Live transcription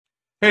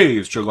Hey,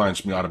 it's Joe Lyons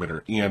from the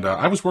Automator, and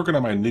I was working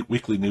on my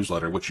weekly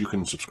newsletter, which you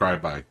can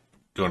subscribe by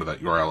going to that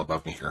URL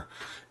above me here.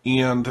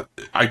 And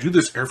I do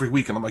this every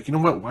week, and I'm like, you know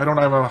what? Why don't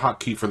I have a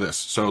hotkey for this?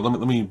 So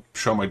let me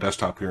show my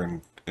desktop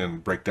here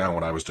and break down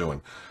what I was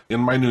doing.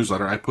 In my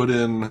newsletter, I put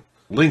in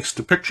links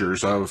to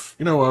pictures of,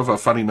 of a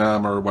funny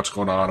num or what's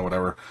going on or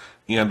whatever.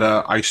 And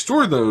I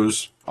store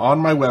those on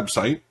my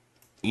website.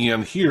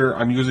 And here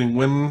I'm using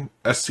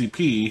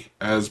WinSCP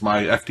as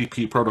my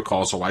FTP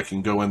protocol so I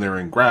can go in there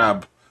and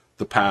grab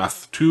the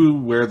path to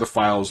where the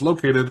file is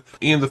located.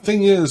 And the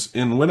thing is,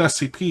 in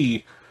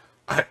WinSCP,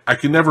 I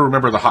can never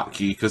remember the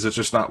hotkey because it's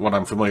just not what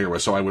I'm familiar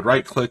with. So I would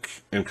right click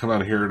and come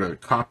down here to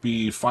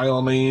copy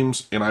file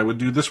names, and I would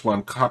do this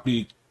one,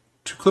 copy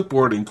to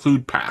clipboard,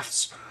 include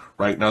paths.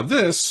 Right now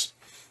this,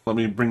 let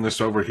me bring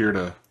this over here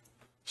to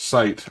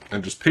site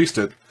and just paste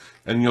it.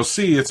 And you'll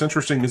see it's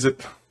interesting is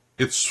it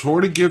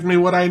sort of gives me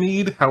what I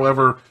need.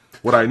 However,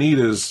 what I need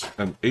is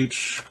an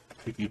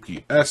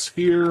HTTPS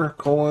here,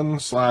 colon, /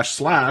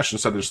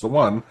 instead of just the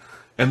one.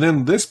 And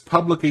then this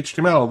public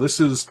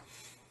HTML,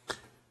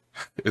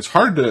 it's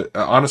hard to,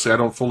 honestly, I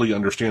don't fully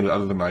understand it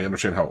other than I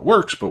understand how it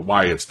works, but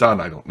why it's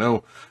done, I don't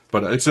know.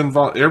 But it's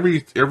involved,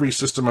 every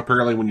system,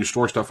 apparently, when you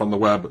store stuff on the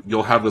web,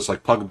 you'll have this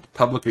like public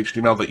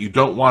HTML that you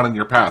don't want in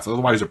your path,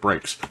 otherwise it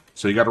breaks.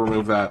 So you got to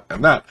remove that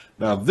and that.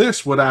 Now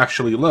this would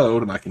actually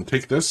load, and I can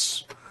take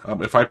this,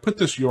 if I put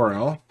this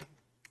URL,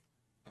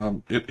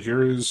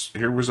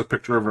 here was a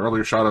picture of an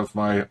earlier shot of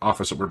my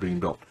office that were being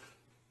built.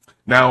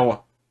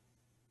 Now,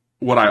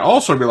 what I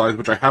also realized,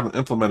 which I haven't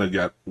implemented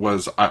yet,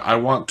 was I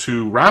want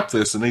to wrap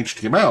this in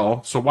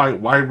HTML. So why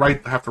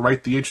have to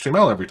write the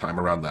HTML every time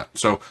around that?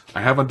 So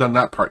I haven't done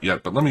that part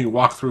yet. But let me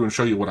walk through and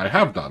show you what I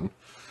have done.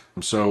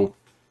 And so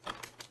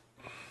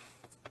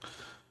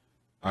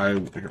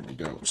here we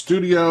go,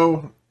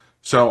 Studio.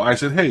 So I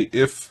said, hey,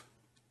 if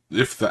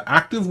the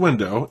active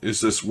window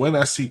is this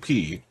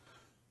WinSCP,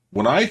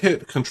 when I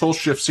hit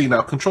Control-Shift-C,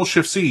 now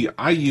Control-Shift-C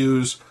I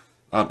use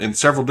in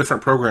several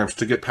different programs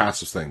to get past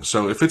this thing.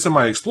 So if it's in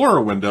my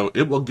Explorer window,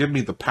 it will give me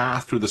the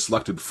path to the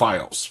selected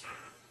files.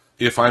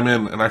 If I'm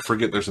in, and I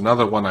forget, there's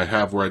another one I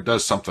have where it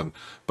does something.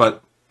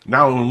 But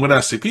now in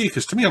WinSCP,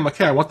 because to me, I'm like,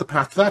 hey, I want the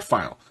path to that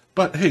file.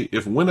 But hey,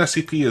 if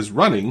WinSCP is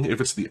running,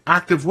 if it's the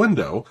active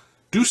window,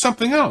 do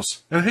something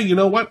else. And hey, you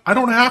know what? I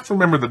don't have to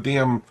remember the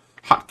damn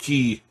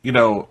hotkey,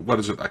 what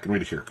is it? I can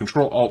read it here.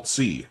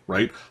 Control-Alt-C,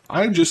 right?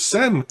 I just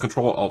send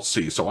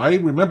Control-Alt-C. So I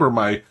remember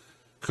my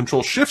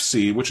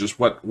Control-Shift-C, which is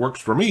what works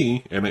for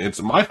me, and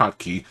it's my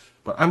hotkey,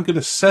 but I'm going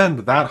to send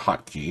that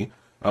hotkey.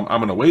 I'm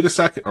going to wait a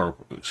second, or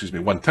excuse me,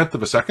 1/10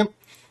 of a second,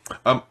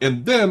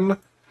 and then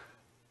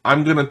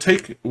I'm going to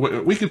take,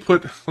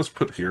 let's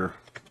put here,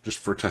 just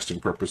for testing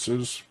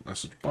purposes,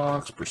 message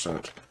box,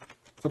 %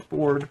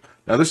 clipboard.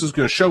 Now this is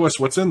going to show us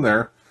what's in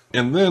there,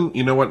 and then,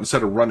 you know what,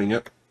 instead of running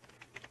it,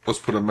 let's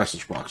put a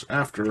message box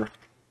after.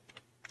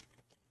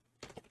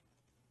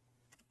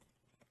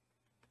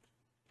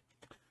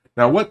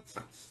 Now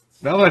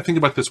that I think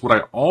about this, what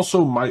I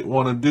also might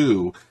want to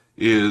do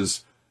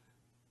is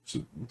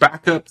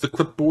back up the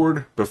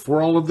clipboard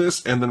before all of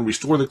this and then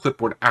restore the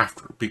clipboard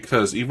after.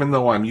 Because even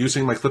though I'm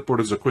using my clipboard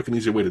as a quick and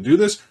easy way to do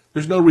this,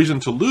 there's no reason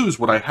to lose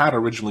what I had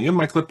originally in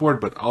my clipboard,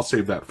 but I'll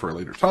save that for a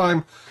later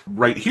time.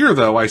 Right here,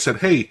 though, I said,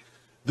 hey,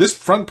 this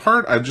front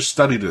part, I just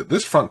studied it.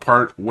 This front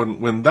part,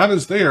 when that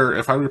is there,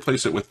 if I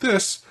replace it with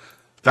this,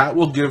 that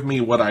will give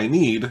me what I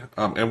need,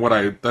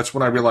 and that's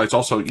when I realized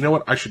also, you know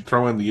what, I should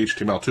throw in the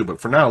HTML too, but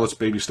for now, let's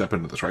baby step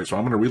into this, right? So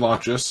I'm going to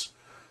relaunch this.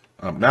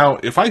 Now,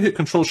 if I hit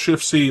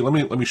Control-Shift-C,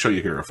 let me show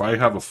you here. If I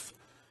have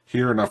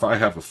if I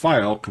have a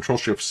file,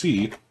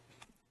 Control-Shift-C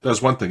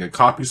does one thing. It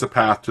copies the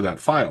path to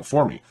that file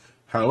for me.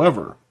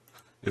 However,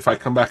 if I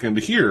come back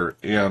into here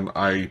and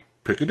I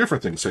pick a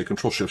different thing, say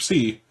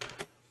Control-Shift-C,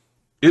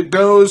 it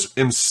goes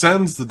and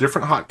sends the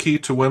different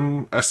hotkey to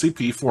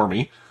WinSCP for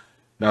me.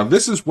 Now,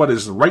 this is what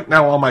is right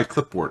now on my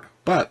clipboard,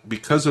 but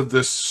because of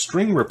this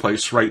string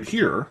replace right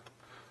here,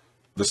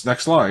 this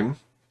next line,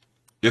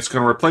 it's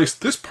going to replace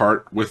this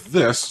part with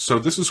this, so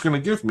this is going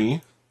to give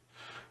me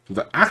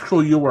the actual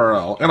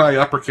URL, and I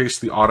uppercase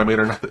the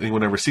Automator, not that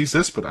anyone ever sees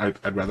this, but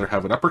I'd rather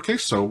have it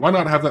uppercase, so why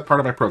not have that part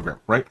of my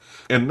program, right?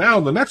 And now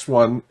the next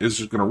one is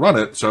just going to run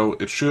it, so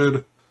it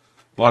should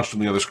launch on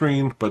the other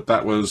screen, but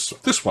that was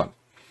this one,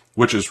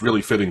 which is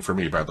really fitting for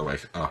me, by the way.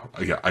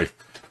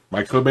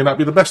 My code may not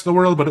be the best in the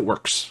world, but it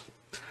works.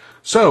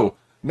 So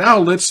now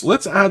let's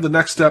add the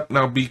next step.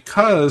 Now,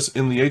 because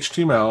in the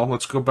HTML,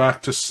 let's go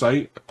back to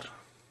site.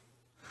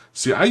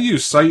 See, I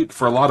use site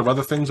for a lot of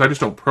other things. I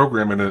just don't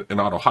program in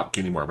AutoHotkey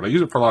anymore, but I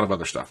use it for a lot of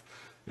other stuff.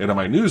 And in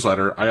my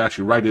newsletter, I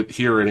actually write it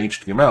here in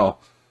HTML.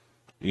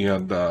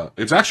 And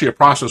it's actually a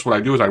process. What I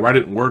do is I write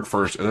it in Word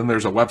first, and then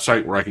there's a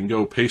website where I can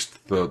go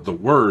paste the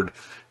Word,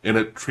 and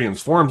it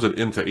transforms it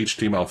into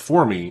HTML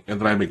for me,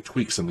 and then I make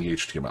tweaks in the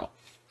HTML.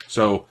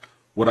 So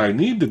what I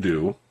need to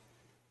do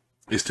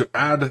is to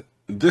add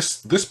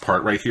this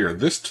part right here,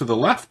 this to the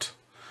left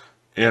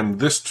and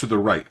this to the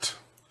right.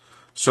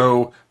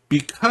 So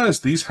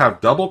because these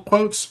have double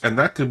quotes, and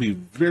that can be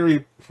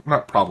very,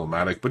 not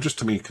problematic, but just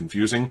to me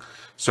confusing.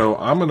 So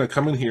I'm going to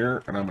come in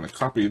here and I'm going to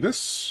copy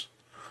this,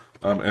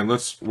 and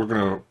let's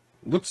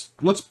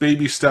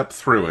baby step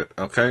through it.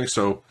 Okay,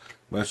 so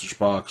message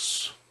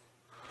box.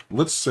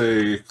 Let's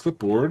say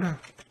clipboard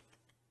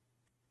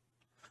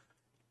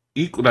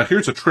equal. Now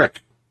here's a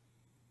trick.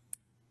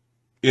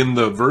 In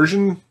the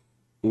version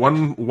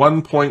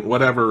one point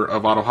whatever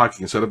of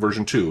AutoHotkey instead of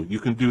version 2, you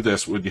can do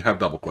this when you have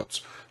double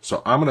quotes.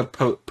 So I'm going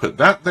to put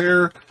that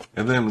there,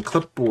 and then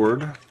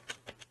clipboard,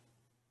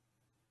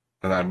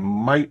 and I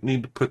might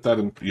need to put that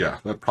in. Yeah,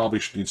 that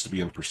probably needs to be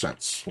in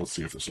percents. Let's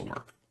see if this will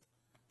work.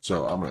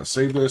 So I'm going to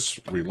save this,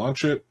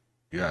 relaunch it.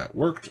 Yeah, it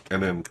worked.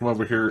 And then come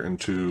over here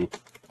into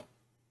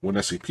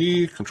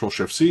WinSCP,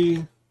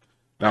 Control-Shift-C.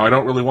 Now I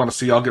don't really want to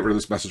see. I'll get rid of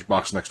this message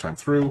box next time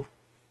through.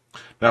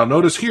 Now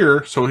notice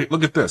here, so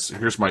look at this.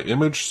 Here's my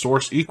image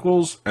source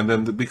equals, and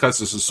then because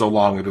this is so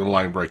long, it did a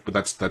line break, but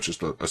that's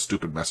just a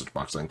stupid message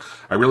box thing.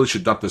 I really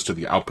should dump this to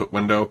the output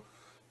window.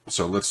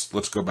 So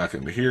let's go back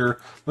into here.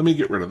 Let me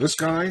get rid of this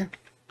guy.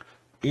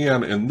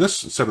 And in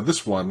this, instead of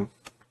this one,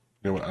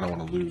 you know what, I don't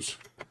want to lose.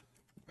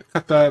 I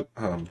cut that.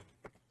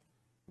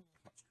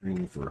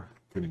 Screen for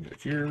getting it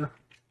here.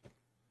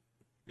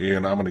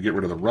 And I'm going to get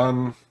rid of the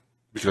run,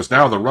 because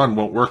now the run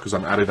won't work because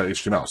I'm adding that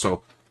HTML.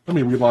 So let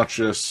me relaunch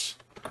this,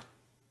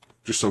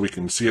 just so we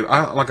can see it.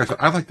 Like I said,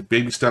 I like to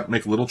baby step,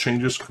 make little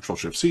changes,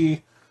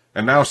 Control-Shift-C,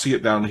 and now see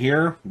it down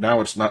here.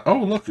 Now it's not, oh,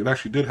 look, it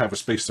actually did have a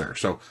space there.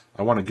 So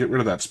I want to get rid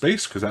of that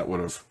space because that would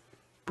have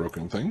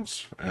broken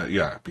things.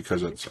 Yeah,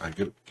 because I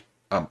get it.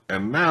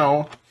 And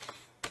now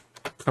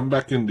come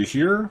back into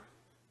here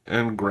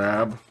and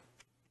grab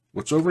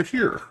what's over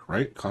here,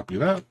 right? Copy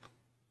that,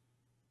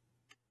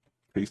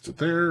 paste it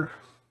there,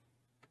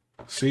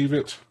 save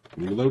it,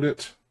 reload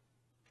it,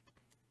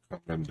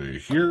 come into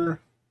here.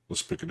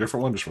 Let's pick a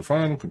different one just for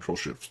fun.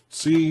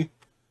 Control-Shift-C.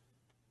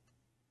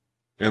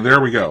 And there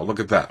we go.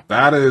 Look at that.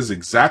 That is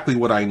exactly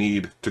what I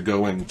need to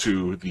go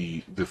into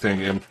the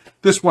thing. And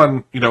this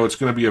one, you know, it's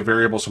going to be a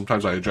variable.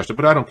 Sometimes I adjust it,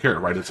 but I don't care,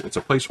 right? It's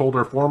a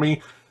placeholder for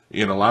me.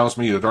 It allows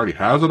me, it already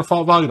has a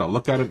default value, and I'll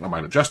look at it and I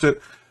might adjust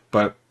it.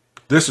 But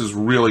this is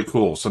really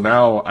cool. So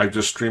now I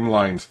just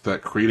streamlined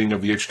that creating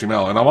of the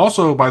HTML. And I'm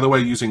also, by the way,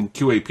 using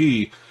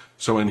QAP.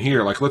 So in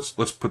here, like, let's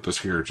put this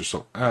here just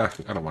so, I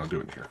don't want to do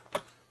it in here.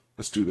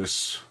 Let's do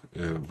this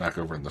back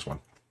over in this one.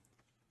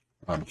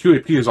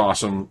 QAP is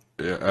awesome.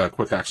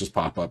 Quick access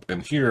pop-up.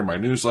 And here, my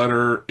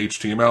newsletter,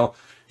 HTML.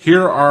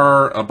 Here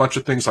are a bunch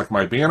of things like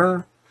my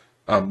banner.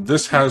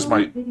 This has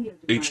my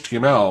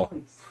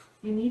HTML.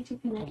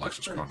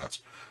 Alexa's going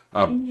nuts.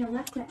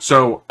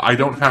 So I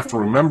don't have to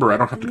remember. I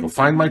don't have to go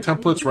find my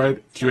templates,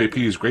 right? QAP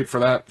is great for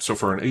that. So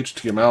for an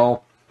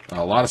HTML,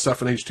 a lot of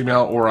stuff in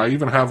HTML, or I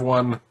even have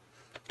one.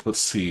 Let's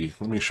see.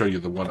 Let me show you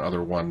the one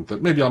other one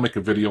that maybe I'll make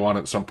a video on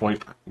at some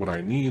point. What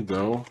I need,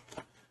 though,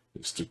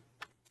 is to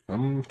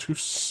come to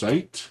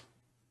site.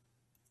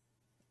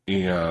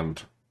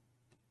 And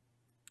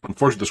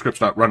unfortunately, the script's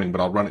not running,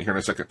 but I'll run it here in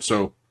a second.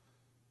 So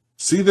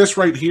see this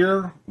right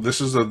here? This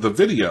is the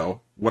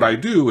video. What I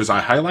do is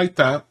I highlight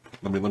that.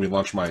 Let me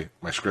launch my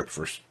script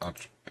first.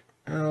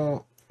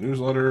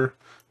 Newsletter,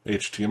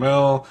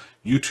 HTML,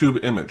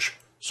 YouTube image.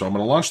 So I'm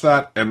going to launch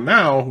that. And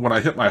now when I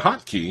hit my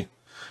hotkey,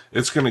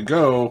 it's going to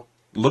go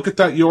look at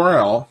that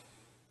URL.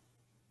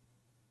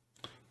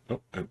 Oh,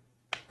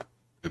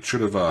 it should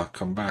have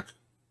come back.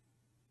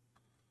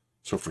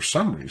 So for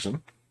some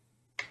reason,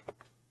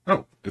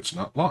 oh, it's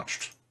not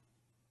launched.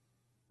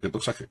 It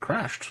looks like it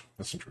crashed.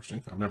 That's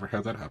interesting. I've never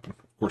had that happen.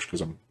 Of course,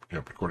 because I'm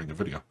recording a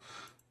video.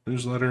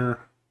 Newsletter,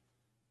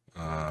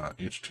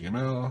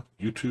 HTML,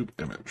 YouTube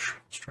image.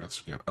 Let's try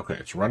this again. Okay,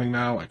 it's running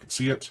now. I can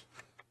see it.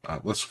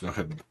 Let's go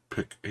ahead and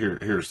pick here.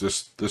 Here's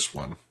this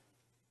one.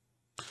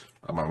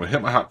 I'm going to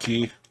hit my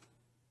hotkey.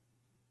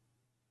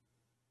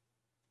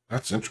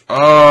 That's interesting.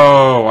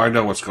 Oh, I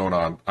know what's going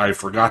on. I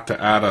forgot to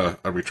add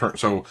a return.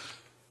 So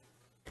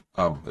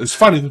it's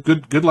funny.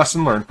 Good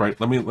lesson learned, right?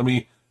 Let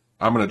me.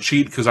 I'm going to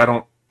cheat because I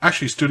don't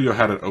actually. Studio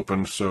had it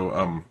open,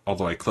 so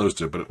although I closed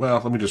it, but well,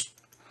 let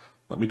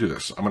me do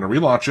this. I'm going to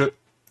relaunch it.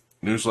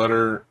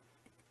 Newsletter,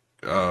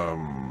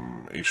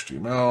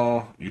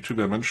 HTML, YouTube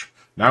image.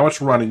 Now it's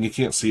running. You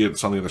can't see it.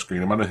 It's on the other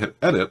screen. I'm going to hit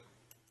edit,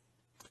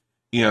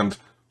 and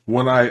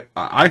when I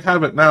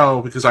have it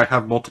now because I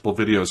have multiple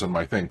videos in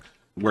my thing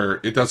where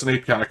it does an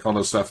API call and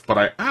those stuff, but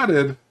I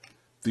added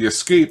the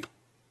escape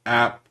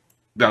app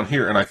down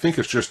here, and I think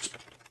it's just,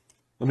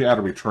 let me add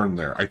a return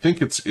there. I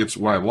think it's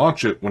when I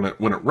launch it, when it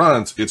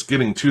runs, it's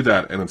getting to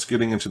that, and it's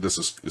getting into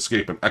this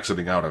escape and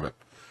exiting out of it.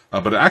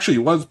 But it actually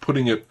was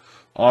putting it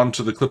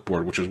onto the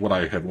clipboard, which is what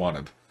I had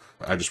wanted.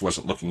 I just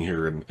wasn't looking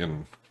here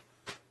in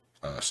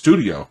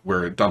Studio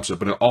where it dumps it,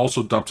 but it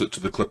also dumps it to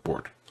the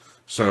clipboard.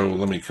 So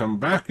let me come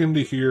back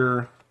into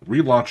here,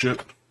 relaunch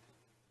it.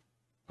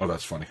 Oh,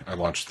 that's funny. I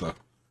launched the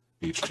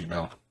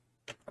HTML.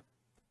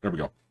 There we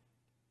go.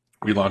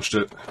 Relaunched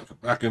it. Come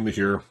back into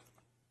here.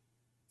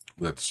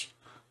 Let's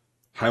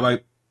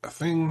highlight a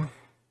thing.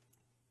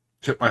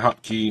 Hit my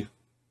hotkey.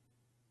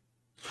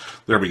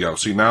 There we go.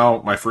 See,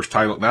 now my first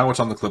title, now it's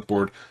on the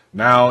clipboard.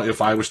 Now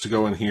if I was to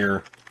go in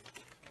here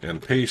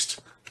and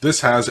paste,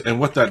 this has, and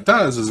what that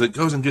does is it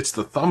goes and gets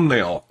the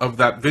thumbnail of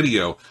that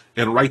video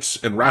and writes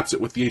and wraps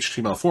it with the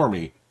HTML for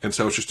me. And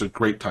so it's just a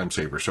great time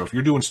saver. So if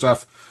you're doing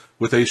stuff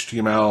with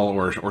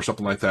HTML or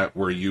something like that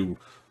where you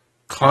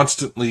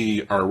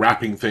constantly are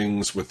wrapping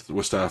things with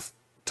stuff,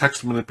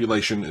 text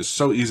manipulation is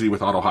so easy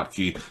with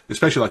AutoHotkey,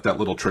 especially like that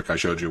little trick I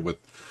showed you with.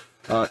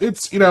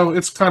 It's, you know,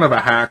 it's kind of a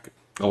hack.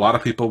 A lot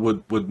of people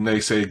would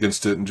naysay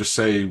against it and just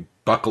say,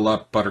 buckle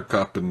up,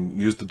 buttercup, and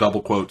use the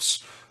double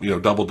quotes, you know,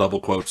 double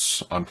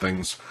quotes on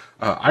things.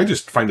 I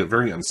just find it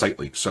very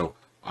unsightly. So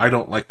I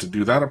don't like to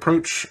do that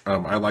approach.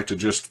 I like to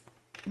just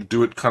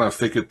do it, kind of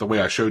fake it the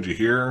way I showed you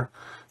here.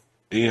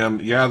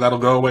 And yeah, that'll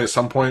go away at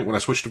some point when I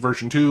switch to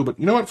version 2. But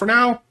you know what? For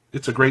now,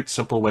 it's a great,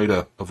 simple way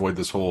to avoid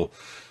this whole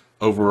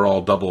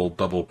overall double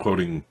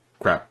quoting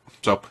crap.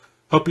 So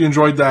hope you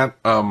enjoyed that.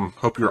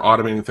 Hope you're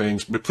automating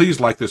things. But please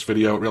like this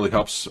video. It really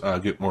helps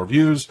get more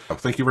views.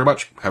 Thank you very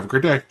much. Have a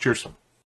great day. Cheers.